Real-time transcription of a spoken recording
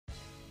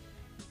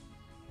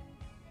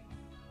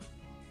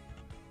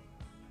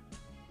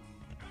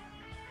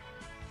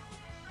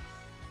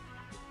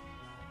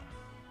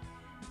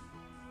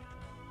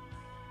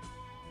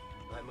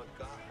I'm a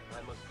god.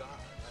 I'm a god.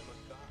 I'm a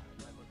god.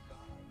 I'm a god. I'm a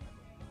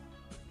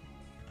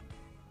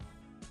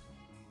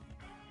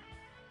god.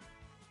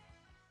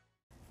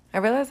 I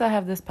realized I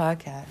have this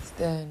podcast,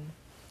 and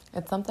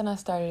it's something I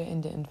started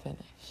and didn't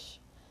finish.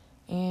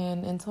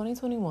 And in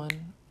 2021,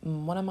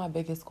 one of my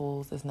biggest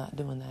goals is not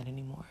doing that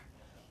anymore.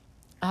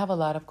 I have a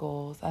lot of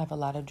goals, I have a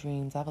lot of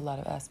dreams, I have a lot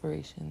of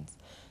aspirations,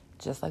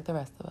 just like the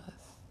rest of us.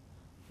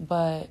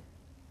 But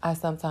I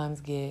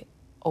sometimes get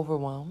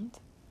overwhelmed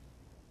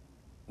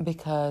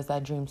because I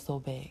dream so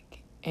big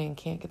and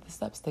can't get the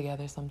steps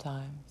together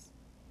sometimes.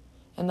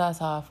 And that's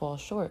how I fall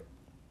short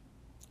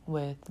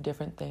with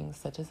different things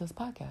such as this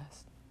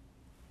podcast.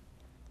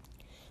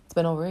 It's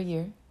been over a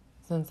year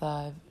since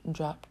I've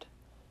dropped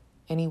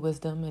any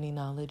wisdom, any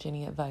knowledge,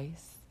 any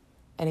advice,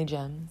 any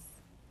gems.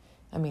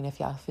 I mean,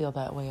 if y'all feel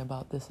that way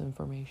about this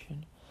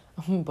information.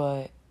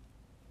 But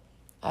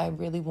I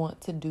really want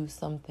to do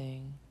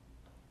something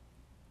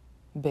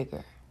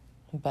bigger,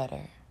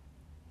 better.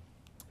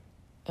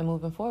 And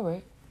moving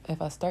forward,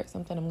 if I start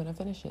something, I'm going to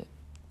finish it.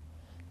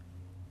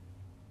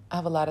 I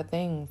have a lot of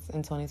things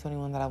in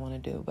 2021 that I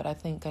want to do, but I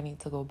think I need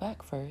to go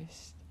back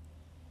first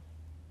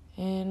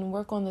and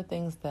work on the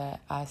things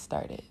that I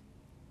started.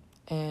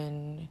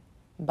 And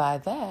by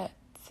that,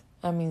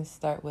 I mean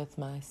start with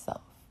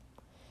myself.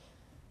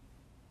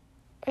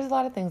 There's a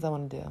lot of things I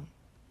want to do.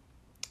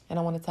 And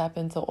I want to tap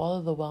into all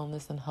of the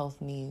wellness and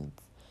health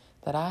needs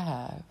that I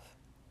have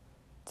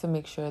to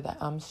make sure that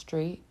I'm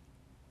straight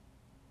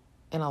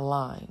and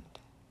aligned.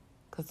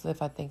 Because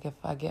if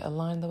I get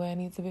aligned the way I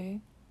need to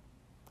be,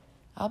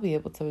 I'll be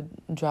able to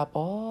drop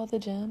all the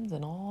gems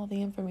and all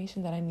the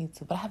information that I need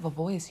to. But I have a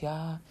voice,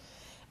 y'all,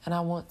 and I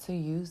want to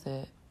use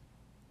it.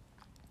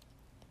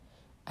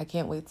 I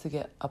can't wait to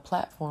get a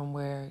platform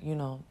where,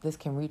 this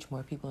can reach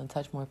more people and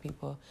touch more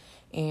people.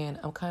 And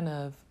I'm kind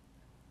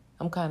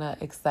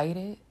of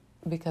excited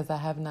because I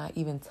have not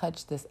even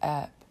touched this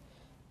app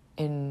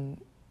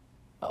in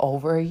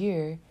over a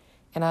year.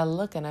 And I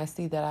look and I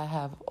see that I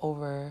have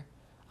over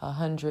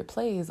 100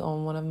 plays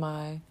on one of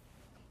my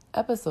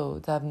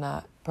episodes. I've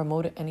not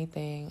promoted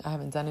anything. I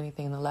haven't done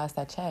anything. The last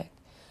I checked,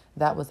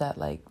 that was at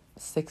like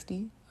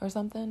 60 or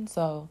something.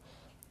 So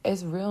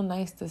it's real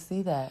nice to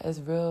see that. It's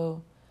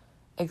real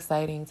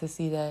exciting to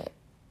see that.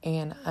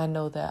 And I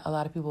know that a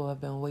lot of people have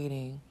been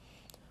waiting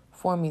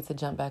for me to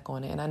jump back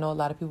on it. And I know a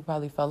lot of people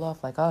probably fell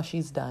off like, oh,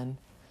 she's done.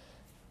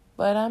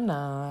 But I'm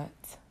not.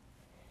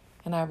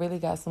 And I really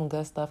got some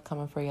good stuff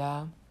coming for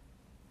y'all.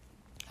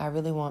 I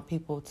really want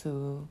people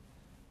to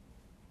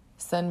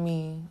send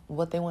me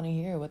what they want to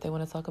hear, what they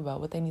want to talk about,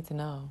 what they need to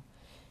know.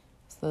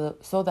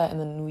 So that in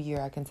the new year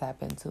I can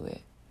tap into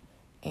it.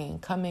 And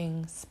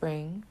coming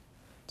spring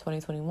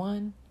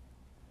 2021,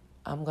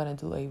 I'm going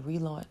to do a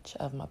relaunch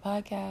of my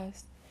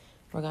podcast.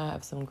 We're going to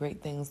have some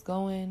great things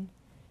going.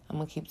 I'm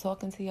going to keep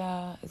talking to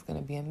y'all. It's going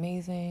to be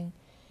amazing.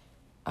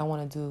 I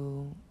want to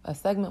do a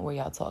segment where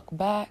y'all talk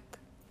back.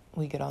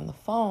 We get on the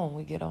phone.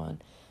 We get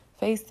on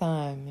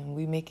FaceTime and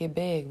we make it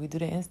big. We do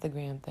the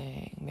Instagram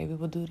thing. Maybe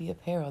we'll do the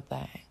apparel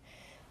thing.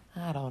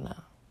 I don't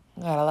know.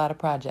 I got a lot of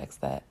projects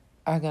that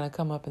are going to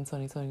come up in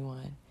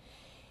 2021.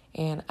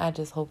 And I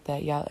just hope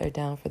that y'all are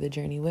down for the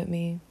journey with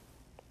me.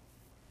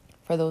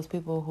 For those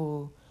people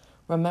who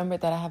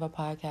remembered that I have a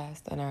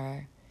podcast and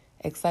are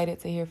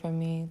excited to hear from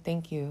me,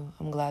 thank you.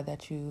 I'm glad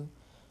that you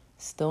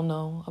still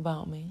know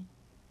about me.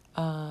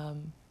 I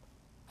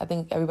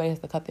think everybody has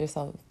to cut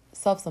themselves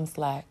some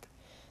slack.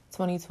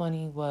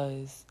 2020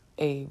 was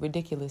a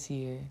ridiculous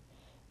year.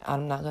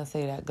 I'm not going to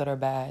say that good or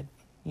bad.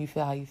 You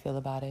feel how you feel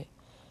about it.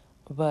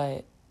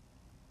 But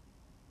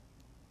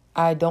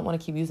I don't want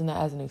to keep using that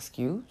as an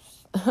excuse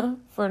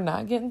for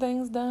not getting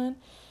things done.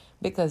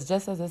 Because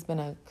just as it's been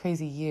a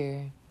crazy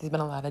year, there's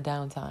been a lot of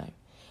downtime.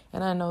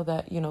 And I know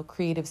that,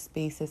 creative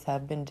spaces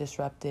have been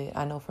disrupted.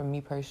 I know for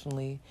me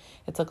personally,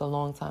 it took a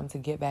long time to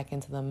get back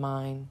into the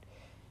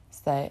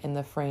mindset and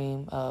the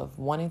frame of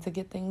wanting to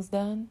get things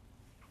done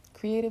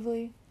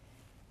creatively.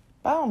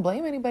 But I don't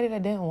blame anybody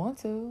that didn't want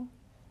to.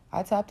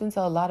 I tapped into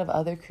a lot of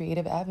other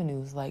creative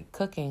avenues, like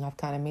cooking. I've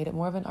kind of made it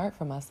more of an art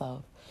for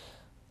myself.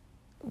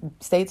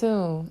 Stay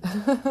tuned.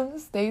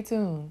 Stay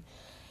tuned.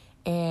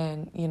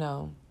 And,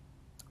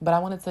 but I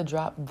wanted to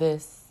drop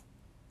this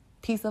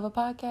piece of a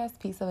podcast,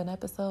 piece of an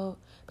episode,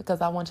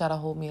 because I want y'all to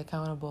hold me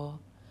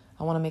accountable.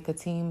 I want to make a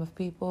team of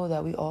people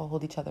that we all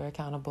hold each other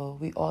accountable.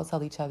 We all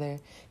tell each other,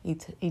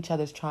 each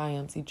other's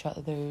triumphs, each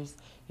other's,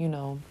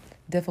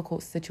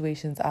 difficult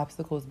situations,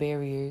 obstacles,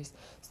 barriers,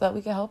 so that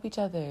we can help each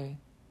other.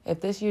 If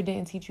this year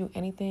didn't teach you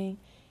anything,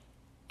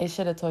 it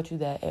should have taught you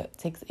that it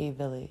takes a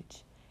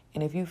village.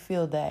 And if you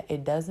feel that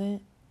it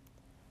doesn't,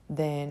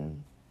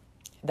 then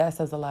that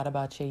says a lot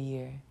about your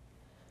year.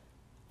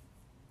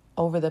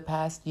 Over the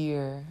past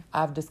year,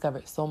 I've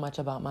discovered so much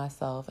about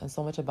myself and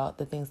so much about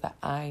the things that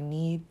I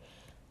need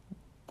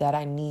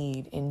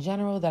in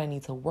general, that I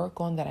need to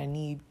work on, that I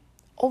need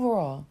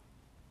overall.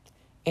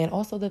 And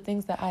also the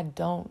things that I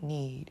don't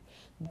need.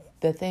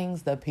 The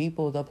things, the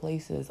people, the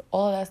places,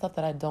 all of that stuff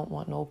that I don't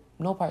want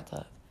no parts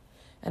of.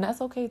 And that's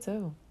okay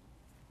too.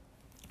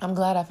 I'm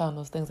glad I found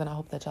those things, and I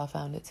hope that y'all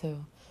found it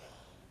too.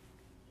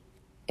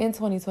 In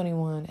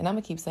 2021, and I'm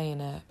going to keep saying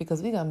that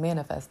because we're going to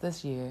manifest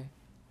this year.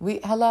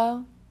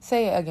 Hello?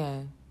 Say it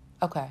again.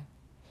 Okay.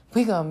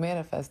 We're going to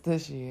manifest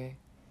this year.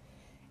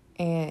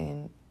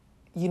 And,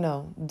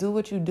 do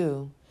what you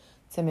do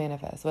to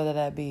manifest, whether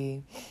that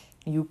be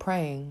you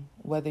praying,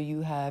 whether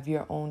you have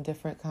your own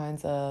different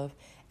kinds of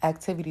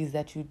activities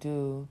that you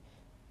do,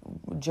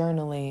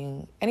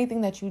 journaling,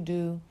 anything that you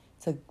do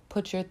to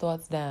put your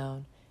thoughts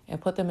down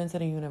and put them into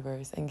the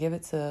universe and give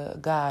it to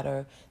God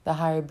or the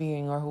higher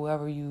being or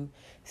whoever you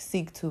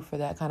seek to for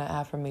that kind of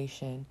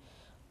affirmation.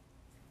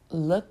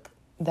 Look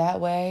that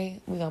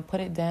way. We're going to put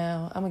it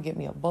down. I'm going to get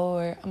me a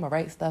board. I'm going to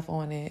write stuff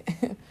on it.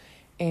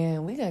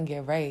 And we're going to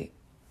get right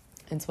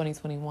in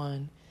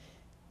 2021,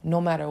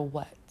 no matter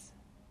what.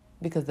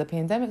 Because the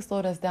pandemic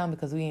slowed us down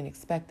because we didn't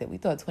expect it. We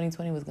thought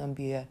 2020 was going to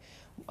be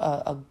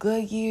a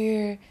good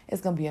year.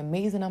 It's going to be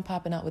amazing. I'm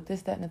popping out with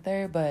this, that, and the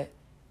third. But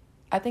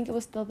I think it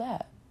was still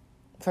that.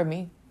 For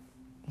me.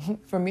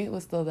 For me, it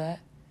was still that.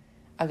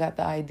 I got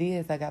the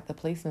ideas. I got the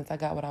placements. I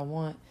got what I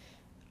want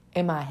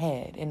in my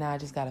head. And now I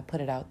just got to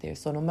put it out there.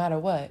 So no matter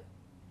what,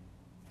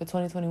 for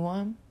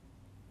 2021,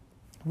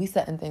 we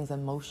setting things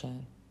in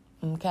motion.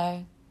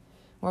 Okay?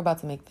 We're about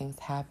to make things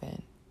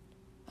happen.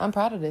 I'm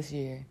proud of this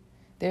year.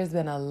 There's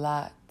been a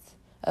lot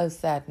of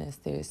sadness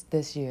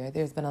this year.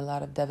 There's been a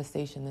lot of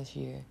devastation this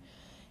year.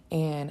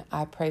 And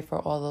I pray for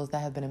all those that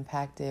have been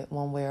impacted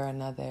one way or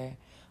another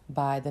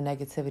by the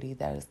negativity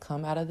that has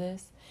come out of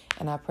this.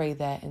 And I pray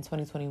that in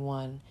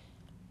 2021,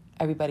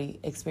 everybody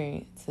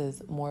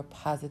experiences more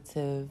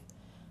positive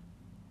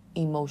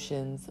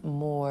emotions,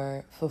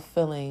 more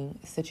fulfilling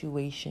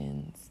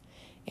situations,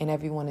 and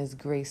everyone is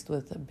graced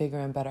with bigger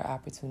and better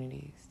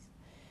opportunities.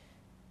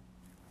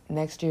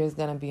 Next year is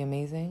going to be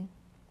amazing.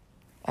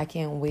 I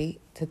can't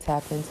wait to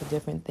tap into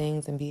different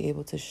things and be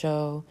able to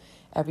show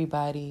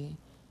everybody,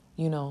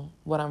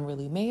 what I'm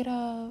really made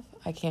of.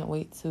 I can't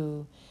wait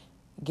to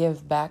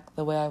give back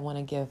the way I want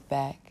to give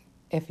back.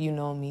 If you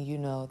know me, you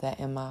know that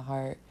in my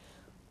heart,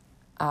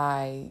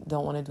 I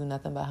don't want to do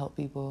nothing but help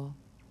people.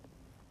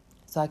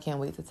 So I can't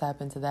wait to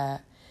tap into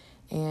that.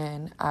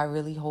 And I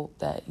really hope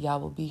that y'all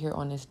will be here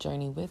on this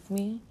journey with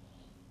me.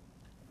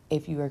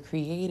 If you are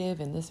creative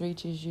and this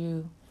reaches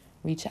you,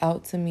 reach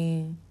out to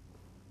me.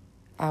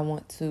 I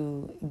want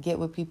to get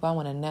with people. I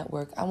want to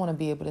network. I want to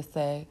be able to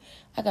say,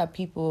 I got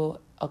people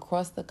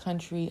across the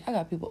country. I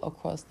got people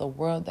across the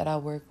world that I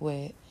work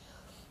with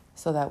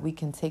so that we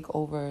can take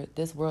over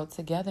this world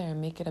together and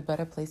make it a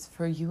better place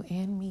for you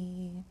and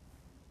me.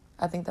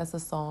 I think that's a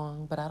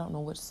song, but I don't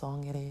know which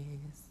song it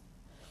is.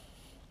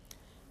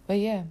 But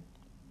yeah,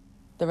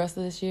 the rest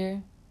of this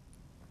year,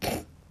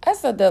 I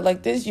said that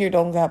like this year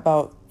don't got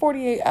about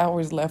 48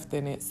 hours left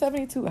in it,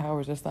 72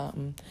 hours or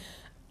something.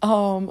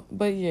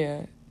 But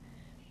yeah,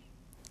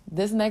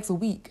 this next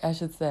week, I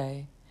should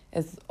say,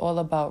 is all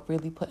about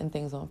really putting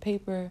things on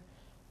paper,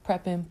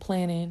 prepping,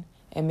 planning,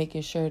 and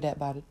making sure that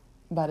by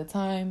the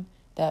time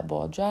that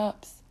ball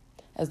drops,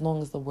 as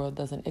long as the world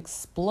doesn't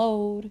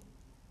explode,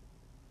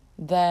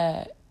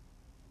 that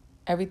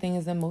everything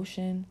is in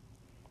motion,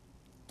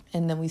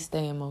 and then we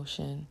stay in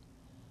motion.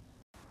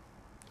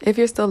 If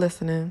you're still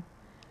listening,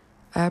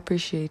 I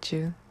appreciate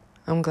you.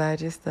 I'm glad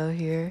you're still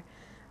here.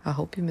 I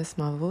hope you miss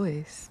my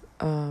voice.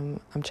 I'm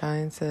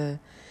trying to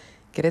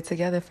get it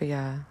together for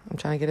y'all. I'm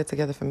trying to get it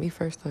together for me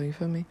first, though, you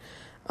feel me?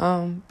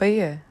 But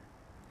yeah,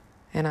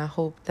 and I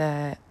hope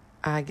that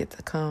I get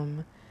to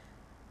come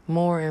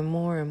more and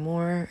more and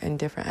more in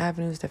different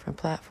avenues, different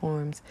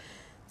platforms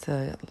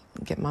to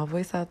get my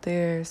voice out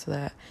there so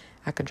that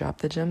I could drop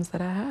the gems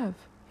that I have.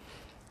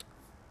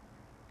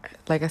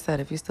 Like I said,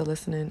 if you're still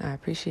listening, I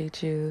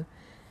appreciate you.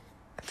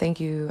 Thank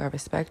you. I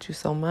respect you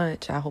so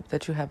much. I hope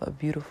that you have a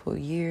beautiful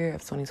year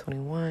of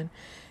 2021.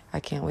 I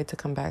can't wait to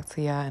come back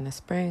to y'all in the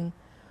spring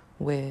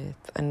with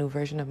a new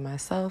version of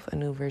myself, a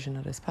new version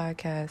of this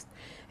podcast.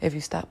 If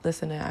you stop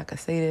listening, I could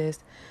say this.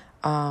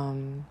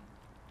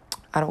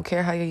 I don't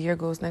care how your year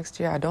goes next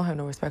year. I don't have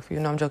no respect for you.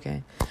 No, I'm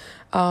joking.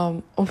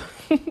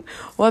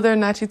 Whether or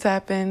not you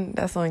tap in,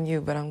 that's on you,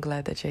 but I'm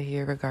glad that you're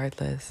here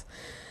regardless.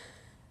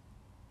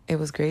 It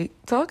was great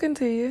talking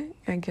to you,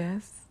 I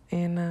guess.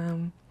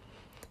 And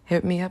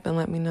hit me up and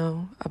let me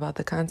know about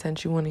the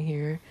content you want to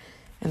hear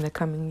in the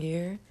coming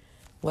year,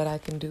 what I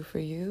can do for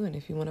you. And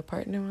if you want to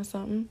partner on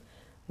something,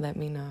 let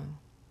me know.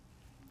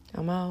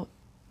 I'm out.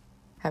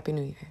 Happy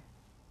New Year.